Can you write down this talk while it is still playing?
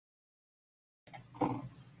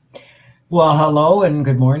Well, hello and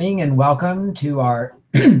good morning and welcome to our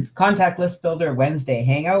Contact List Builder Wednesday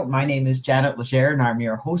Hangout. My name is Janet Legere and I'm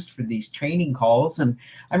your host for these training calls. And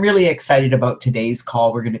I'm really excited about today's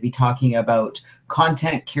call. We're going to be talking about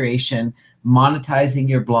content curation, monetizing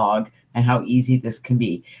your blog, and how easy this can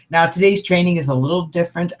be. Now, today's training is a little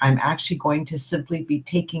different. I'm actually going to simply be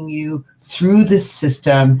taking you through the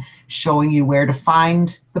system, showing you where to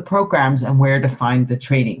find the programs and where to find the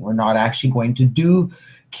training. We're not actually going to do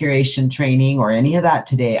curation training or any of that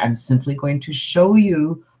today. I'm simply going to show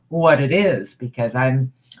you what it is because I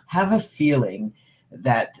have a feeling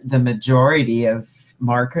that the majority of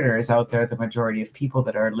marketers out there, the majority of people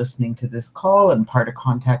that are listening to this call and part of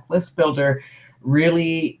Contact List Builder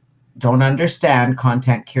really don't understand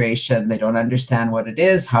content curation. They don't understand what it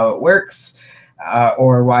is, how it works,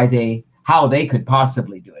 or how they could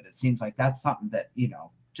possibly do it. It seems like that's something that,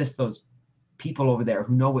 just those people over there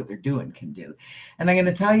who know what they're doing can do. And I'm going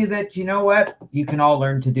to tell you that, you know what, you can all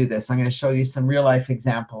learn to do this. I'm going to show you some real life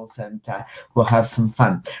examples and we'll have some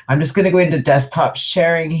fun. I'm just going to go into desktop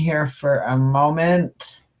sharing here for a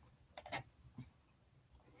moment.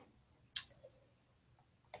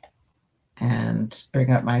 And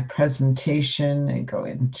bring up my presentation and go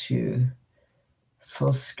into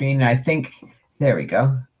full screen. I think, there we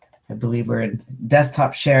go. I believe we're in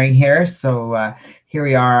desktop sharing here. So here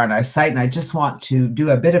we are on our site. And I just want to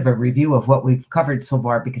do a bit of a review of what we've covered so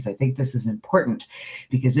far, because I think this is important.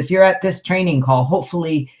 Because if you're at this training call,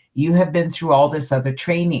 hopefully you have been through all this other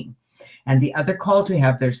training. And the other calls we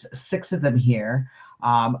have, there's 6 of them here,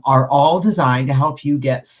 are all designed to help you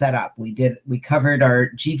get set up. We covered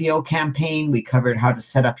our GVO campaign. We covered how to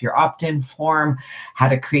set up your opt-in form, how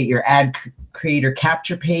to create your ad creator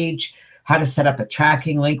capture page, how to set up a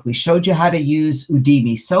tracking link. We showed you how to use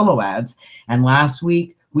Udemy solo ads. And last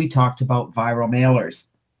week, we talked about viral mailers.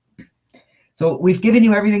 So we've given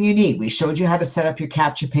you everything you need. We showed you how to set up your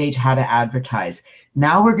capture page, how to advertise.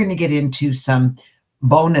 Now we're going to get into some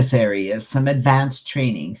bonus areas, some advanced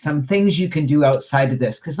training, some things you can do outside of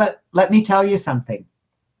this. Because let me tell you something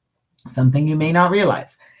you may not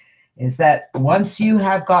realize is that once you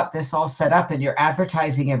have got this all set up and you're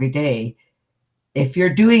advertising every day, if you're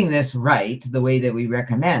doing this right, the way that we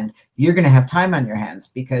recommend, you're going to have time on your hands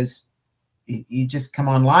because you just come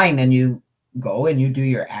online and you go and you do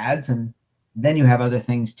your ads and then you have other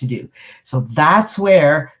things to do. So that's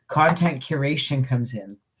where content curation comes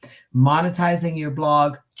in. Monetizing your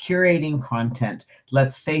blog, curating content.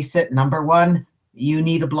 Let's face it, number one, you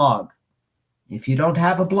need a blog. If you don't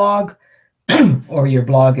have a blog or your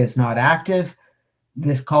blog is not active,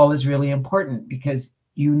 this call is really important because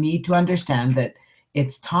you need to understand that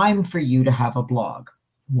it's time for you to have a blog.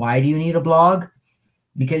 Why do you need a blog?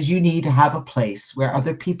 Because you need to have a place where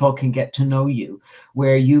other people can get to know you,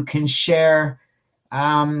 where you can share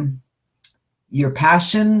your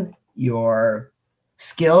passion, your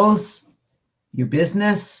skills, your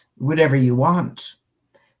business, whatever you want.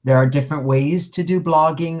 There are different ways to do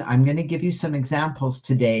blogging. I'm going to give you some examples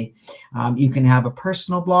today. You can have a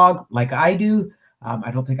personal blog like I do.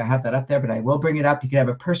 I don't think I have that up there, but I will bring it up. You can have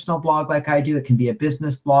a personal blog like I do. It can be a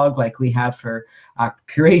business blog like we have for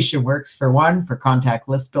Curation Works for one, for Contact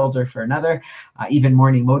List Builder for another. Even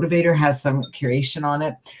Morning Motivator has some curation on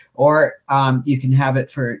it. Or you can have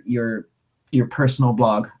it for your personal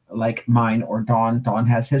blog like mine or Don. Don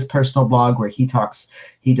has his personal blog where he does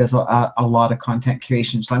a lot of content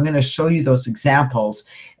curation. So I'm going to show you those examples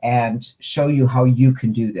and show you how you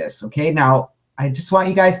can do this. Okay, now I just want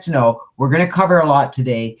you guys to know we're going to cover a lot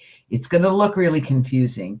today. It's going to look really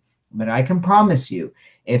confusing, but I can promise you,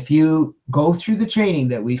 if you go through the training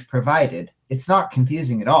that we've provided, it's not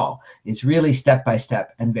confusing at all. It's really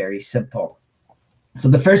step-by-step and very simple. So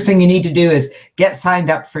the first thing you need to do is get signed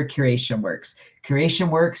up for Curation Works. Curation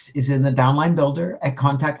Works is in the downline builder at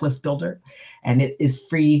Contact List Builder, and it is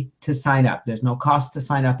free to sign up. There's no cost to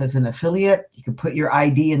sign up as an affiliate. You can put your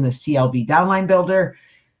ID in the CLB downline builder.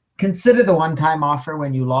 Consider the one-time offer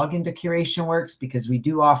when you log into Curation Works because we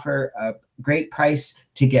do offer a great price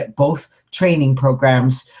to get both training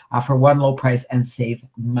programs for one low price and save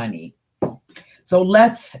money. So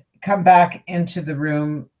let's come back into the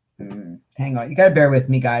room. Hang on, you got to bear with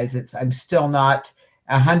me, guys. I'm still not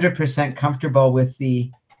 100% comfortable with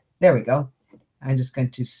there we go. I'm just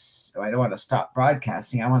going to, I don't want to stop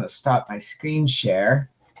broadcasting. I want to stop my screen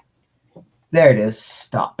share. There it is,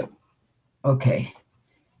 stop. Okay.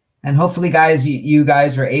 And hopefully, guys, you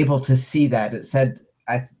guys were able to see that. It said,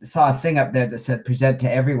 I saw a thing up there that said present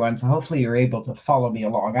to everyone. So hopefully you're able to follow me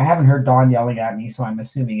along. I haven't heard Dawn yelling at me, so I'm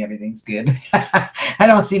assuming everything's good. I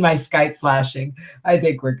don't see my Skype flashing. I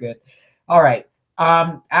think we're good. All right.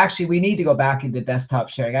 Actually, we need to go back into desktop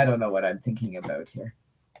sharing. I don't know what I'm thinking about here.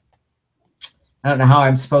 I don't know how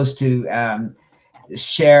I'm supposed to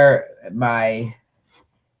share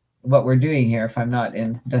what we're doing here if I'm not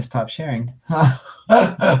in desktop sharing.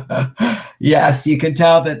 Yes, you can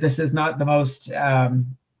tell that this is not the most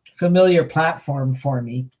familiar platform for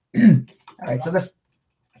me. All right, so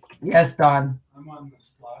yes, Don. I'm on the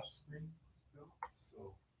splash screen still,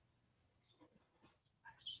 so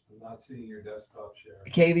I'm not seeing your desktop share.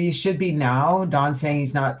 Okay, but you should be now. Don's saying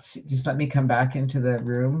he's not. Just let me come back into the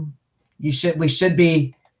room. We should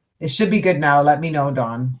be. It should be good now. Let me know,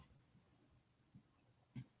 Don,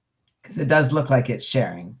 because it does look like it's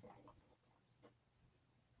sharing.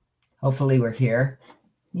 Hopefully we're here.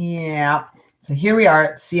 Yeah. So here we are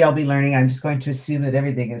at CLB Learning. I'm just going to assume that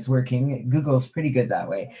everything is working. Google's pretty good that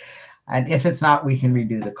way. And if it's not, we can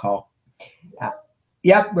redo the call.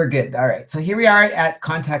 Yep, we're good. All right. So here we are at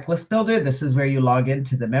Contact List Builder. This is where you log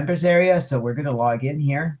into the members area. So we're going to log in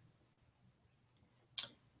here.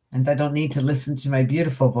 And I don't need to listen to my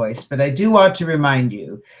beautiful voice, but I do want to remind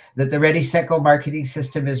you that the Ready, Set, Go marketing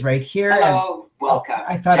system is right here. Hello, welcome.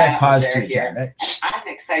 I thought I paused you, Janet. I'm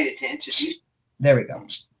excited to introduce. There we go.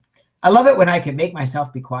 I love it when I can make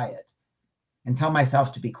myself be quiet and tell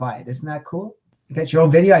myself to be quiet. Isn't that cool? You got your own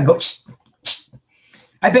video. I go.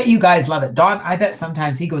 I bet you guys love it. Don, I bet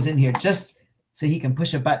sometimes he goes in here just so he can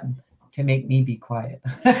push a button to make me be quiet.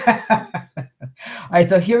 All right,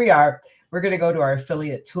 so here we are. We're going to go to our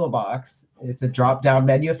affiliate toolbox. It's a drop-down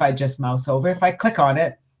menu. If I just mouse over, if I click on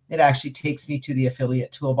it, it actually takes me to the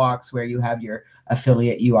affiliate toolbox where you have your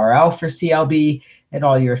affiliate URL for CLB and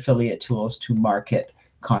all your affiliate tools to market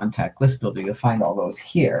Contact List Builder. You'll find all those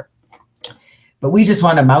here. But we just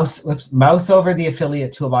want to mouse over the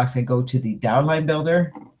affiliate toolbox and go to the downline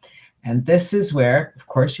builder. And this is where, of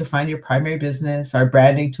course, you'll find your primary business, our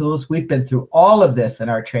branding tools. We've been through all of this in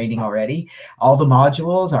our training already. All the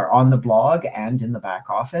modules are on the blog and in the back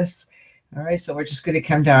office. All right, so we're just going to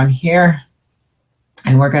come down here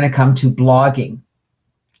and we're going to come to blogging.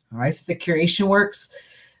 All right, so the Curation Works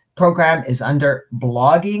program is under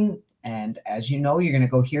blogging. And as you know, you're going to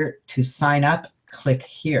go here to sign up, click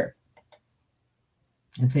here.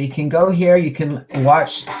 And so you can go here, you can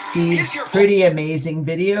watch Steve's pretty amazing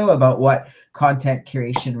video about what content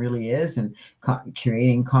curation really is and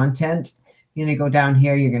curating content. You're going to go down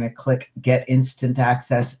here, you're going to click Get Instant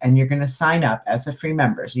Access, and you're going to sign up as a free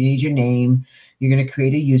member. So you need your name, you're going to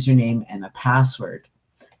create a username and a password.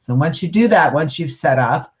 So once you do that, once you've set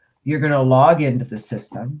up, you're going to log into the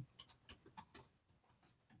system.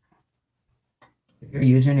 Your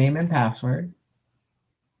username and password.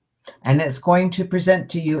 And it's going to present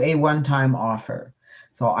to you a one-time offer.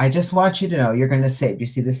 So I just want you to know you're going to save. You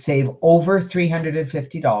see the save over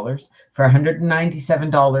 $350. For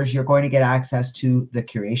 $197, you're going to get access to the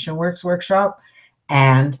Curation Works workshop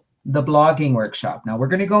and the blogging workshop. Now we're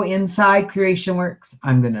going to go inside Curation Works.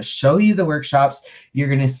 I'm going to show you the workshops. You're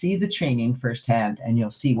going to see the training firsthand, and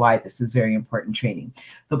you'll see why this is very important training.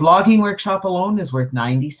 The blogging workshop alone is worth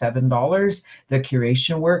 $97. The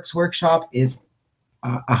Curation Works workshop is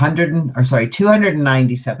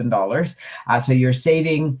 $297. So you're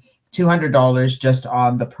saving $200 just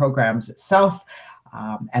on the programs itself.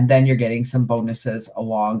 And then you're getting some bonuses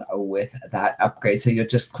along with that upgrade. So you'll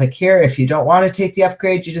just click here. If you don't want to take the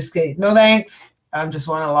upgrade, you just say, no, thanks. I just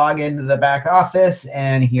want to log into the back office.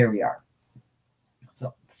 And here we are.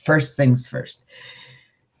 So first things first.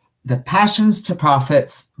 The Passions to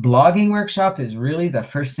Profits blogging workshop is really the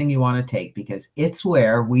first thing you want to take, because it's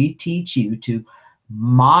where we teach you to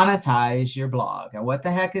monetize your blog. And what the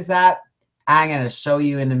heck is that? I'm going to show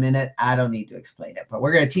you in a minute. I don't need to explain it, but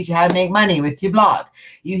we're going to teach you how to make money with your blog.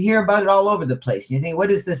 You hear about it all over the place. You think, what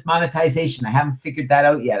is this monetization? I haven't figured that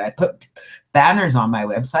out yet. I put banners on my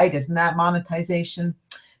website. Isn't that monetization?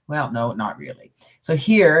 Well, no, not really. So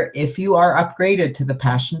here, if you are upgraded to the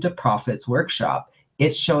Passion to Profits workshop,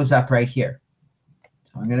 it shows up right here.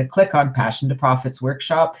 So I'm going to click on Passion to Profits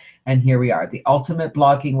workshop, and here we are, the Ultimate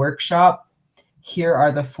Blogging Workshop. Here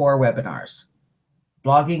are the 4 webinars.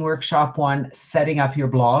 Blogging Workshop 1, setting up your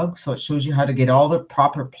blog. So it shows you how to get all the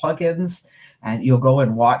proper plugins, and you'll go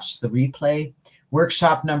and watch the replay.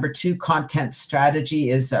 Workshop number 2, content strategy,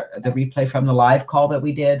 is the replay from the live call that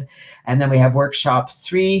we did. And then we have workshop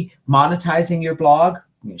 3, monetizing your blog.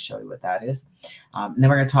 I'm going to show you what that is. And then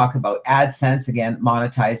we're going to talk about AdSense, again,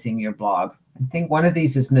 monetizing your blog. I think one of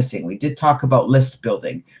these is missing. We did talk about list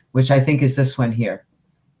building, which I think is this one here.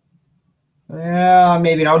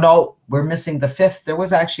 Maybe no, we're missing the 5th. There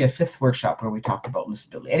was actually a 5th workshop where we talked about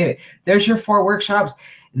list building. Anyway, there's your 4 workshops.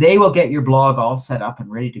 They will get your blog all set up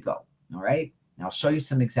and ready to go. All right. And I'll show you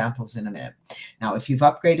some examples in a minute. Now, if you've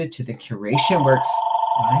upgraded to the Curation Works,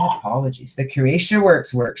 my apologies, the Curation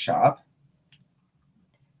Works workshop,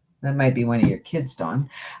 that might be one of your kids, Dawn.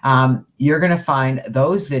 You're going to find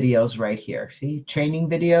those videos right here. See, training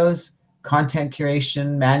videos, content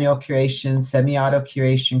curation, manual curation, semi-auto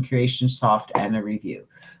curation, curation soft, and a review.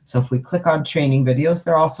 So if we click on training videos,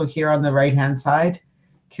 they're also here on the right-hand side.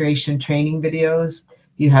 Curation training videos.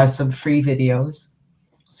 You have some free videos.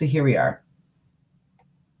 So here we are.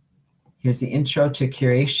 Here's the intro to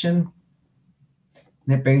curation.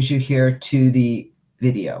 And it brings you here to the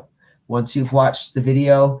video. Once you've watched the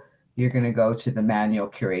video, you're going to go to the manual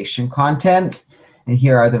curation content. And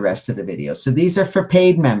here are the rest of the videos. So these are for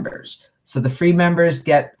paid members. So the free members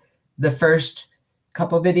get the first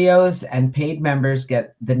couple videos, and paid members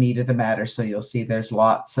get the meat of the matter. So you'll see there's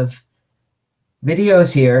lots of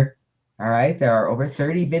videos here. All right, there are over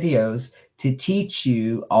 30 videos to teach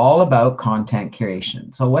you all about content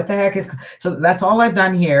curation. So what the heck is, so that's all I've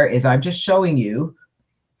done here is I'm just showing you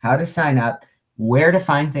how to sign up, where to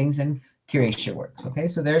find things in Curation Works. Okay,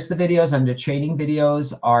 so there's the videos. Under training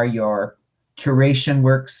videos are your Curation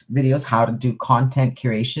Works videos, how to do content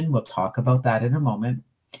curation. We'll talk about that in a moment.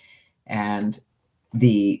 And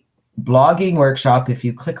the blogging workshop, if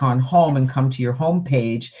you click on home and come to your home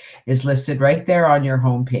page, is listed right there on your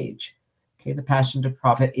home page. Okay, the Passion to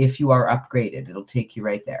Profit. If you are upgraded, it'll take you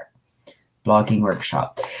right there. Blogging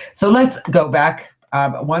workshop. So let's go back.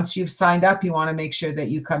 Once you've signed up, you want to make sure that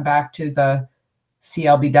you come back to the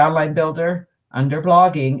CLB Downline Builder under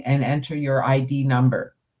blogging and enter your ID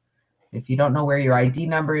number. If you don't know where your ID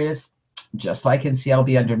number is, just like in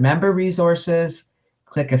CLB under member resources,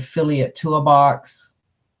 click affiliate toolbox,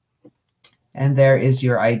 and there is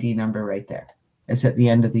your ID number right there. It's at the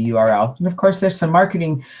end of the URL. And of course, there's some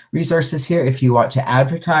marketing resources here if you want to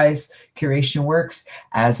advertise Curation Works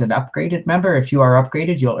as an upgraded member. If you are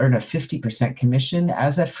upgraded, you'll earn a 50% commission.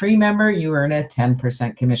 As a free member, you earn a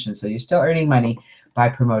 10% commission. So you're still earning money by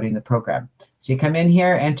promoting the program. So you come in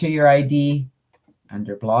here, enter your ID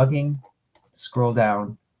under blogging, scroll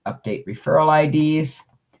down, update referral IDs,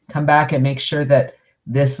 come back and make sure that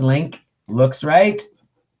this link looks right.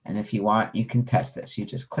 And if you want, you can test this. You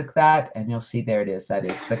just click that and you'll see there it is. That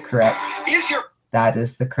is the correct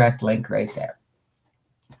link right there.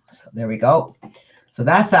 So there we go. So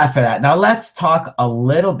that's that for that. Now let's talk a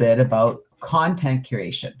little bit about content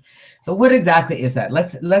curation. So what exactly is that?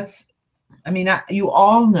 You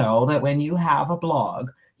all know that when you have a blog,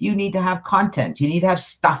 you need to have content. You need to have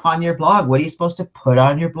stuff on your blog. What are you supposed to put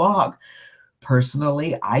on your blog?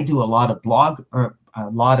 Personally, I do a lot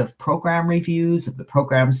of program reviews of the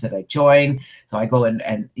programs that I join. So I go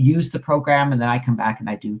and use the program, and then I come back and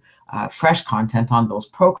I do fresh content on those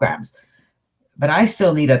programs. But I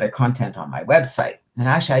still need other content on my website. And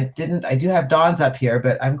actually, I do have Dawn's up here,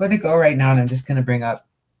 but I'm going to go right now and I'm just going to bring up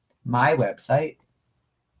my website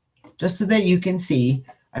just so that you can see.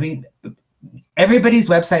 I mean, everybody's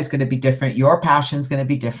website is going to be different. Your passion is going to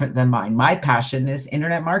be different than mine. My passion is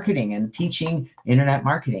internet marketing and teaching internet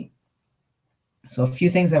marketing. So a few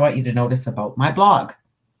things I want you to notice about my blog.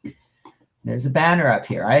 There's a banner up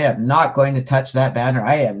here. I am not going to touch that banner.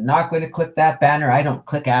 I am not going to click that banner. I don't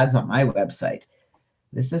click ads on my website.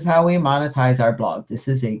 This is how we monetize our blog. This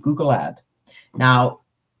is a Google ad. Now,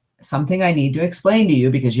 something I need to explain to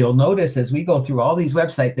you, because you'll notice as we go through all these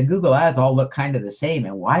websites, the Google ads all look kind of the same.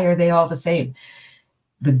 And why are they all the same?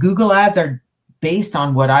 The Google ads are based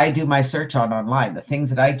on what I do my search on online, the things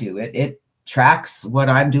that I do. It tracks what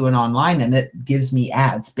I'm doing online, and it gives me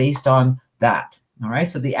ads based on that. All right.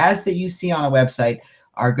 So the ads that you see on a website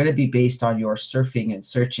are going to be based on your surfing and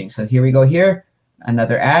searching. So here we go here.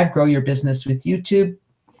 Another ad, grow your business with YouTube.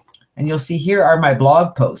 And you'll see here are my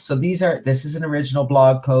blog posts. So this is an original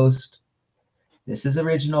blog post. This is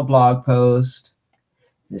original blog post.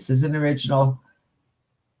 This is an original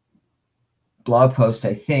blog post,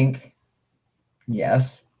 I think.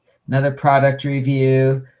 Yes. Another product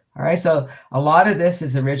review. All right. So a lot of this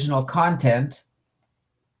is original content.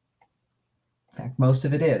 In fact, most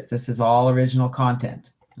of it is. This is all original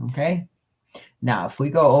content. Okay. Now, if we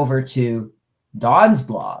go over to Dawn's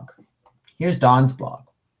blog, here's Dawn's blog.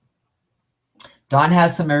 Dawn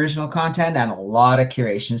has some original content and a lot of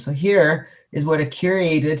curation. So here is what a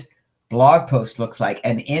curated blog post looks like.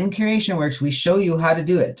 And in Curation Works, we show you how to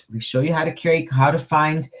do it. We show you how to curate, how to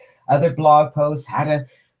find other blog posts, how to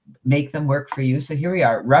make them work for you. So here we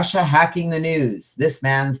are, Russia hacking the news. This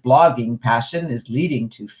man's blogging passion is leading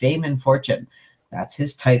to fame and fortune. That's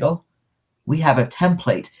his title. We have a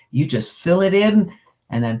template. You just fill it in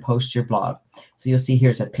and then post your blog. So you'll see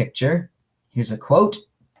here's a picture. Here's a quote.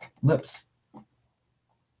 Whoops.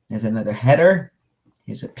 There's another header.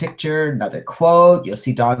 Here's a picture, another quote. You'll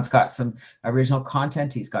see Don's got some original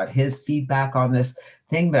content. He's got his feedback on this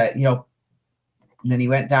thing, but you know, and then he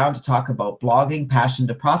went down to talk about blogging, passion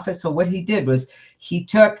to profit. So what he did was he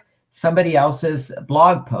took somebody else's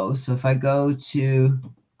blog post. So if I go to,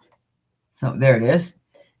 so there it is.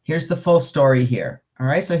 Here's the full story here. All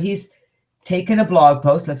right. So he's taken a blog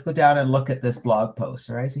post. Let's go down and look at this blog post.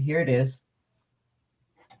 All right. So here it is.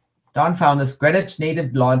 Don found this Greenwich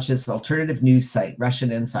native launches alternative news site, Russian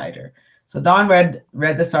Insider. So Don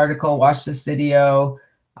read this article, watched this video,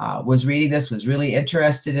 was reading this, was really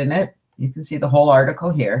interested in it. You can see the whole article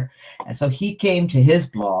here. And so he came to his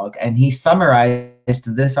blog and he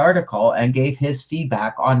summarized this article and gave his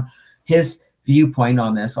feedback on his viewpoint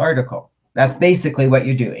on this article. That's basically what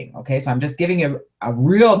you're doing. Okay, so I'm just giving you a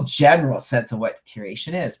real general sense of what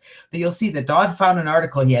curation is. But you'll see that Don found an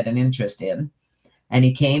article he had an interest in, and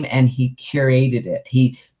he came and he curated it.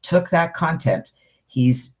 He took that content,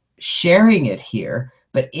 he's sharing it here,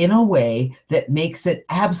 but in a way that makes it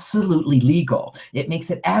absolutely legal. It makes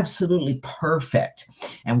it absolutely perfect.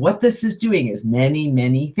 And what this is doing is many,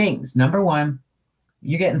 many things. Number one,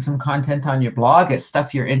 you're getting some content on your blog. It's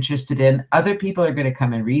stuff you're interested in. Other people are going to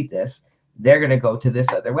come and read this. They're going to go to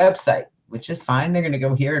this other website, which is fine. They're going to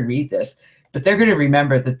go here and read this, but they're going to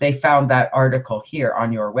remember that they found that article here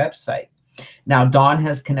on your website. Now, Don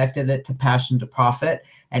has connected it to Passion to Profit,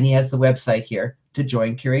 and he has the website here to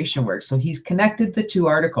join Curation Works. So he's connected the two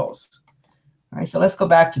articles. All right, so let's go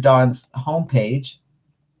back to Don's homepage.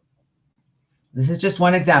 This is just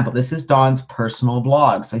one example. This is Don's personal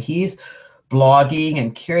blog. So he's blogging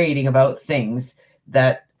and curating about things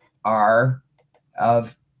that are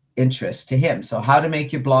of interest to him. So how to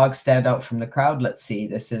make your blog stand out from the crowd. Let's see.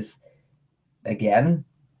 This is, again,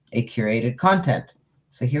 a curated content.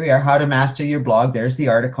 So here we are, how to master your blog. There's the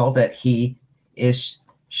article that he is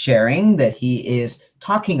sharing, that he is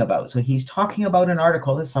talking about. So he's talking about an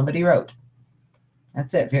article that somebody wrote.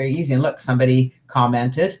 That's it, very easy. And look, somebody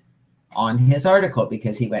commented on his article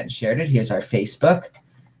because he went and shared it. Here's our Facebook.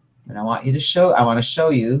 And I want to show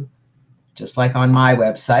you, just like on my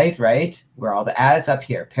website, right, where all the ads up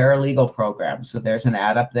here, paralegal programs. So there's an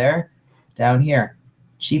ad up there, down here,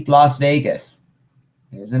 cheap Las Vegas.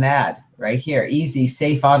 There's an ad right here, easy,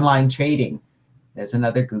 safe online trading. There's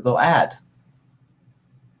another Google ad.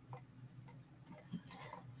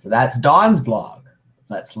 So that's Don's blog.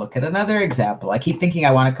 Let's look at another example. I keep thinking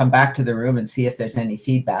I want to come back to the room and see if there's any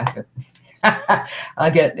feedback.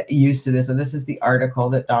 I'll get used to this. And this is the article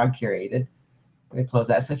that Don curated. Let me close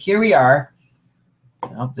that. So here we are.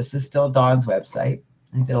 Nope, this is still Don's website.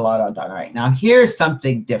 I did a lot on Don. All right, now here's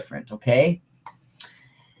something different, okay?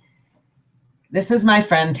 This is my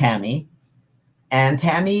friend Tammy. And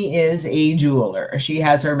Tammy is a jeweler. She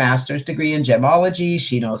has her master's degree in gemology.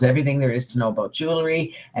 She knows everything there is to know about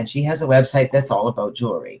jewelry. And she has a website that's all about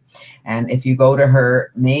jewelry. And if you go to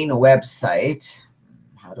her main website,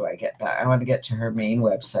 how do I get back? I want to get to her main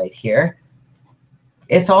website here.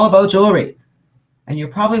 It's all about jewelry. And you're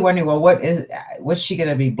probably wondering, well, what's she going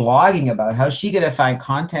to be blogging about? How's she going to find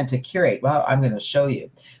content to curate? Well, I'm going to show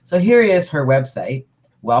you. So here is her website.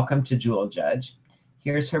 Welcome to Jewel Judge.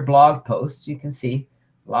 Here's her blog posts. You can see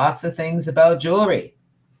lots of things about jewelry.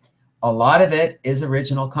 A lot of it is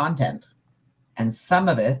original content, and some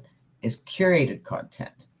of it is curated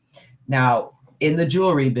content. Now, in the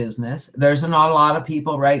jewelry business, there's not a lot of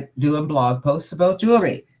people doing blog posts about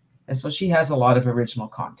jewelry. And so she has a lot of original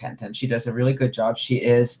content, and she does a really good job. She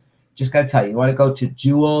is, just got to tell you, you want to go to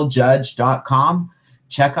jeweljudge.com,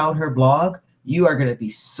 check out her blog. You are going to be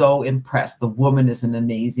so impressed. The woman is an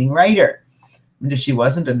amazing writer. And if she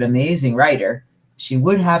wasn't an amazing writer, she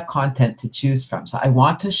would have content to choose from. So I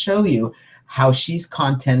want to show you how she's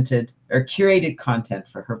contented or curated content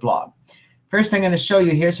for her blog. First, I'm going to show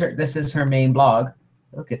you, this is her main blog.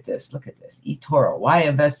 Look at this, eToro, why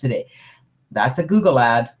invest today? That's a Google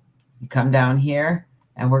ad. You come down here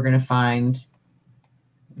and we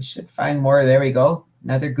should find more. There we go.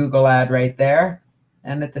 Another Google ad right there.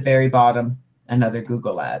 And at the very bottom, another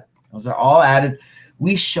Google ad. Those are all added.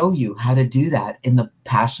 We show you how to do that in the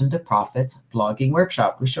Passion to Profits blogging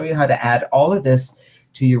workshop. We show you how to add all of this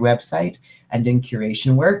to your website and in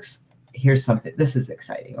Curation Works. Here's something, this is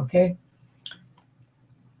exciting, okay?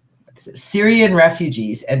 Syrian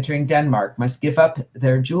refugees entering Denmark must give up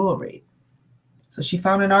their jewelry. So she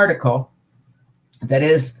found an article that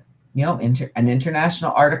is, an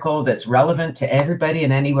international article that's relevant to everybody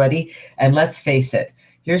and anybody. And let's face it,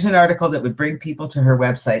 here's an article that would bring people to her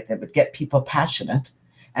website, that would get people passionate.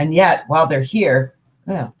 And yet, while they're here,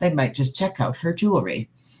 well, they might just check out her jewelry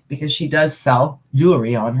because she does sell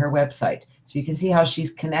jewelry on her website. So you can see how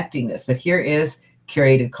she's connecting this. But here is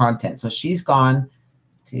curated content. So she's gone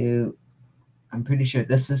to, I'm pretty sure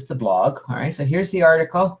this is the blog. All right, so here's the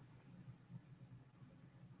article.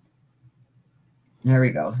 There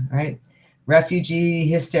we go. All right. Refugee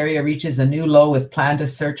hysteria reaches a new low with plan to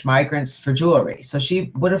search migrants for jewelry. So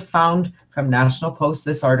she would have found from National Post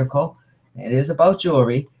this article. It is about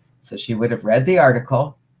jewelry. So she would have read the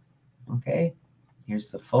article. Okay.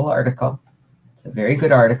 Here's the full article. It's a very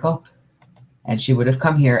good article. And she would have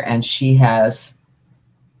come here and she has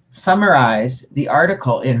summarized the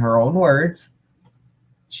article in her own words.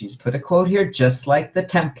 She's put a quote here, just like the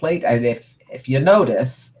template. And if you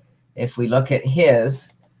notice, if we look at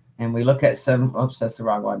his and we look at some, oops, that's the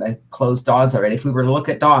wrong one. I closed Dawn's already. If we were to look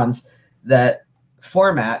at Dawn's, the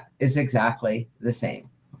format is exactly the same,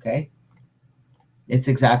 okay? It's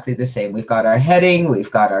exactly the same. We've got our heading,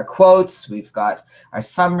 we've got our quotes, we've got our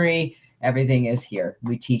summary, everything is here.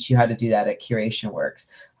 We teach you how to do that at Curation Works.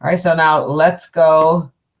 All right, so now let's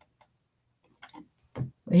go.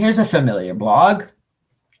 Here's a familiar blog,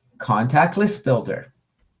 Contact List Builder.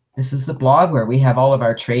 This is the blog where we have all of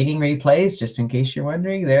our training replays, just in case you're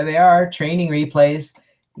wondering. There they are, training replays.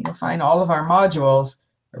 You'll find all of our modules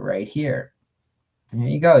right here. There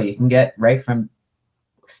you go. You can get right from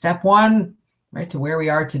step 1 right to where we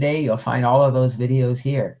are today. You'll find all of those videos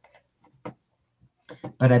here.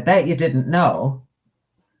 But I bet you didn't know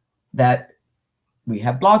that we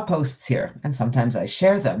have blog posts here, and sometimes I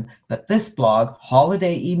share them. But this blog,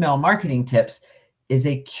 Holiday Email Marketing Tips, is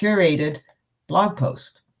a curated blog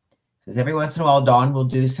post. Because every once in a while, Dawn will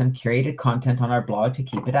do some curated content on our blog to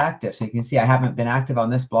keep it active. So you can see I haven't been active on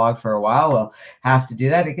this blog for a while. We'll have to do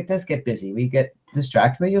that. It does get busy. We get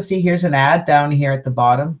distracted. But you'll see here's an ad down here at the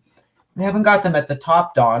bottom. We haven't got them at the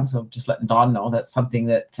top, Dawn. So just letting Dawn know that's something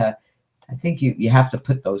that I think you have to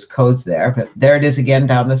put those codes there. But there it is again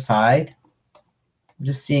down the side. I'm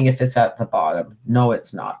just seeing if it's at the bottom. No,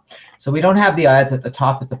 it's not. So we don't have the ads at the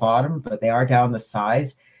top, at the bottom, but they are down the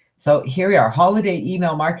sides. So here we are, holiday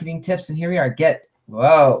email marketing tips, and here we are,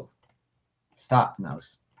 whoa, stop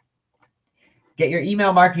mouse. Get your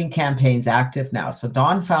email marketing campaigns active now. So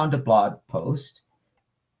Dawn found a blog post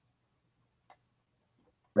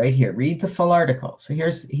right here. Read the full article. So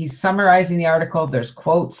he's summarizing the article. There's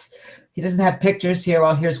quotes. He doesn't have pictures here.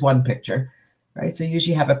 Well, here's one picture, right? So you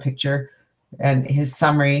usually have a picture and his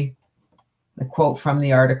summary, the quote from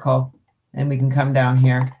the article, and we can come down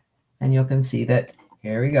here and you can see that.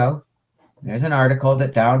 Here we go. There's an article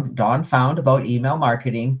that Dawn found about email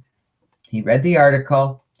marketing. He read the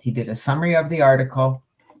article. He did a summary of the article,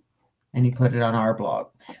 and he put it on our blog.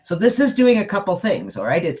 So this is doing a couple things, all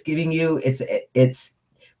right? It's giving you, it's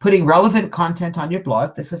putting relevant content on your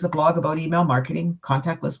blog. This is a blog about email marketing.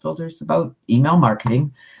 Contact List Builders about email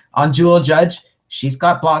marketing. On Jewel Judge, she's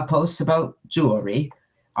got blog posts about jewelry.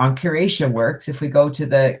 On Curation Works, if we go to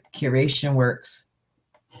the Curation Works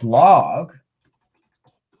blog,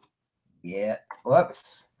 yeah,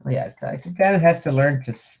 whoops. Oh, yeah, so she kind of has to learn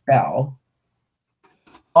to spell.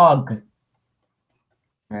 Blog.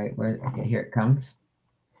 All right, okay, here it comes.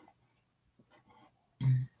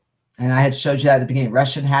 And I had showed you that at the beginning,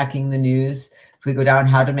 Russian hacking the news. If we go down,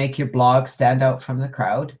 how to make your blog stand out from the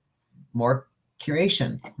crowd. More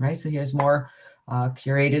curation, right? So here's more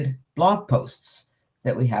curated blog posts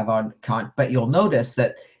that we have on but you'll notice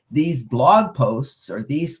that these blog posts or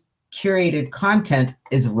these curated content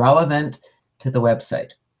is relevant to the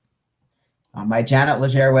website. On my Janet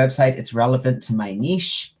Legere website, it's relevant to my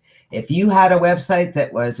niche. If you had a website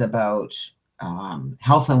that was about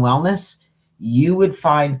health and wellness, you would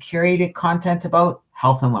find curated content about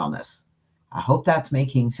health and wellness. I hope that's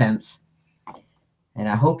making sense. And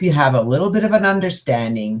I hope you have a little bit of an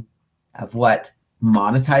understanding of what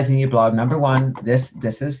monetizing your blog. Number one, this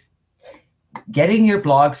is getting your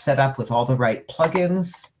blog set up with all the right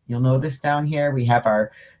plugins. You'll notice down here, we have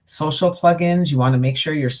our social plugins. You want to make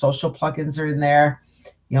sure your social plugins are in there.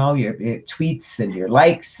 You know, your tweets and your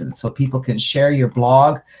likes, and so people can share your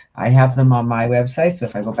blog. I have them on my website. So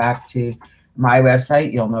if I go back to my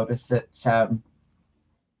website, you'll notice that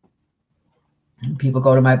people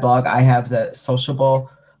go to my blog. I have the sociable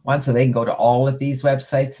one, so they can go to all of these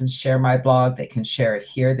websites and share my blog. They can share it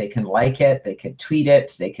here. They can like it. They can tweet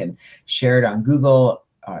it. They can share it on Google,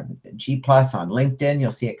 on G+, on LinkedIn.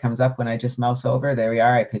 You'll see it comes up when I just mouse over. There we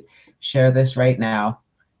are. I could share this right now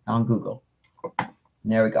on Google.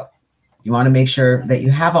 And there we go. You want to make sure that you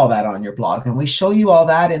have all that on your blog. And we show you all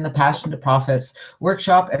that in the Passion to Profits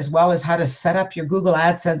workshop, as well as how to set up your Google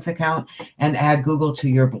AdSense account and add Google to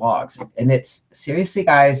your blogs. And it's seriously,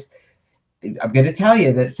 guys, I'm going to tell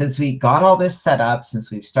you that since we got all this set up,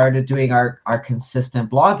 since we've started doing our consistent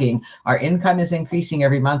blogging, our income is increasing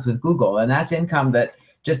every month with Google. And that's income that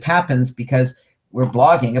just happens because we're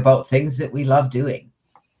blogging about things that we love doing.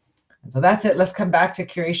 And so that's it. Let's come back to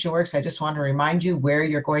Curation Works. I just want to remind you where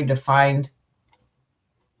you're going to find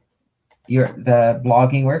the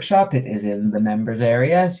blogging workshop. It is in the members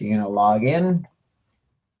area. So you're going to log in.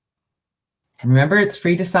 Remember, it's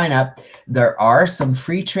free to sign up. There are some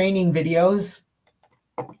free training videos.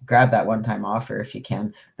 Grab that one-time offer if you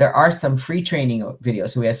can. There are some free training videos.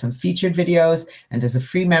 So we have some featured videos, and as a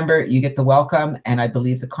free member, you get the welcome and I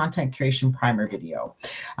believe the content creation primer video.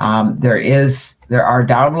 There are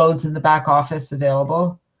downloads in the back office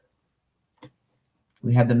available.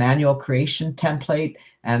 We have the manual creation template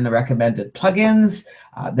and the recommended plugins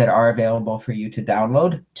that are available for you to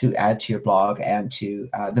download to add to your blog, and to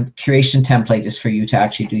the curation template is for you to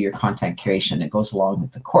actually do your content curation. It goes along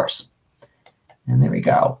with the course. And there we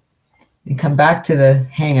go. We come back to the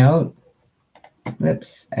Hangout.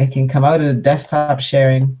 Whoops, I can come out of the desktop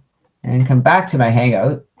sharing and come back to my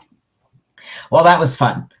Hangout. Well, that was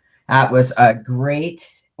fun. That was a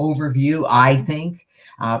great overview, I think.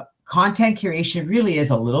 Content curation really is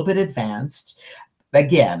a little bit advanced.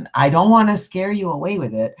 Again, I don't want to scare you away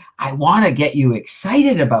with it. I want to get you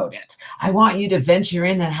excited about it. I want you to venture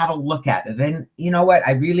in and have a look at it. And you know what?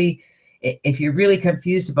 If you're really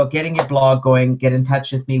confused about getting your blog going, get in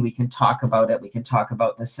touch with me. We can talk about it. We can talk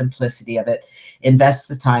about the simplicity of it. Invest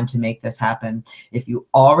the time to make this happen. If you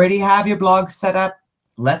already have your blog set up,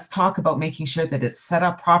 let's talk about making sure that it's set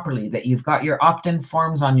up properly, that you've got your opt-in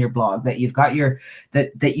forms on your blog, that you've got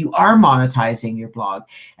that you are monetizing your blog.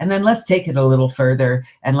 And then let's take it a little further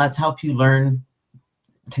and let's help you learn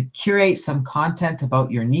to curate some content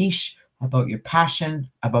about your niche, about your passion,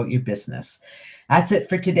 about your business. That's it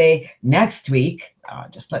for today. Next week,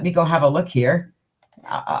 just let me go have a look here.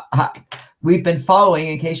 We've been following,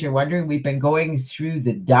 in case you're wondering, we've been going through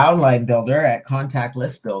the downline builder at Contact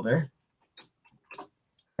List Builder.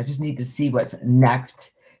 I just need to see what's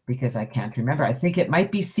next because I can't remember. I think it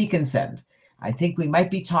might be Seek and Send. I think we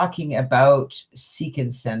might be talking about Seek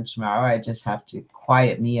and Send tomorrow. I just have to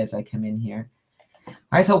quiet me as I come in here. All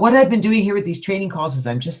right, so what I've been doing here with these training calls is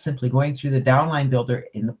I'm just simply going through the downline builder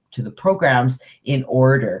to the programs in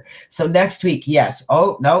order. So next week, yes.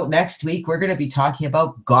 Oh, no, next week we're going to be talking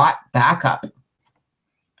about Got Backup.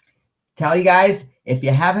 Tell you guys, if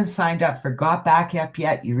you haven't signed up for Got Backup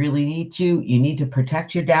yet, you really need to. You need to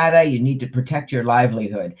protect your data. You need to protect your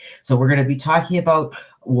livelihood. So we're going to be talking about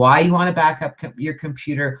why you want to back up your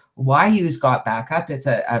computer, why use Got Backup. It's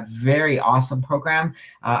a very awesome program,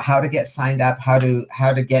 how to get signed up, how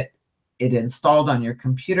to get it installed on your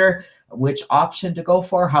computer, which option to go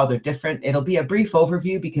for, how they're different. It'll be a brief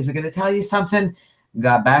overview because I'm going to tell you something.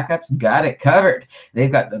 Got Backups, got it covered.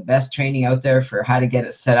 They've got the best training out there for how to get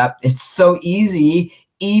it set up. It's so easy.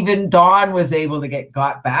 Even Dawn was able to get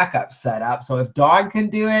Got Backup set up. So if Dawn can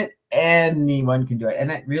do it, anyone can do it.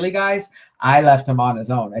 And really, guys, I left him on his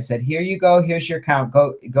own. I said, here you go. Here's your account.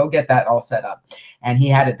 Go get that all set up. And he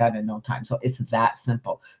had it done in no time. So it's that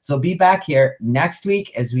simple. So be back here next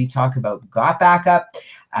week as we talk about Got Backup.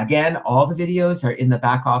 Again, all the videos are in the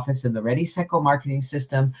back office in the Ready, Set, Go marketing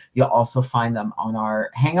system. You'll also find them on our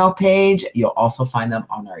Hangout page. You'll also find them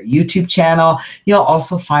on our YouTube channel. You'll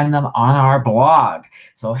also find them on our blog.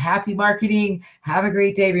 So happy marketing. Have a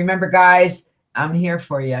great day. Remember, guys, I'm here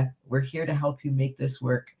for you. We're here to help you make this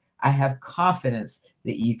work. I have confidence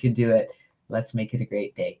that you can do it. Let's make it a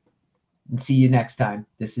great day. And see you next time.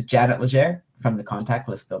 This is Janet Legere from the Contact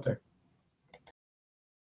List Builder.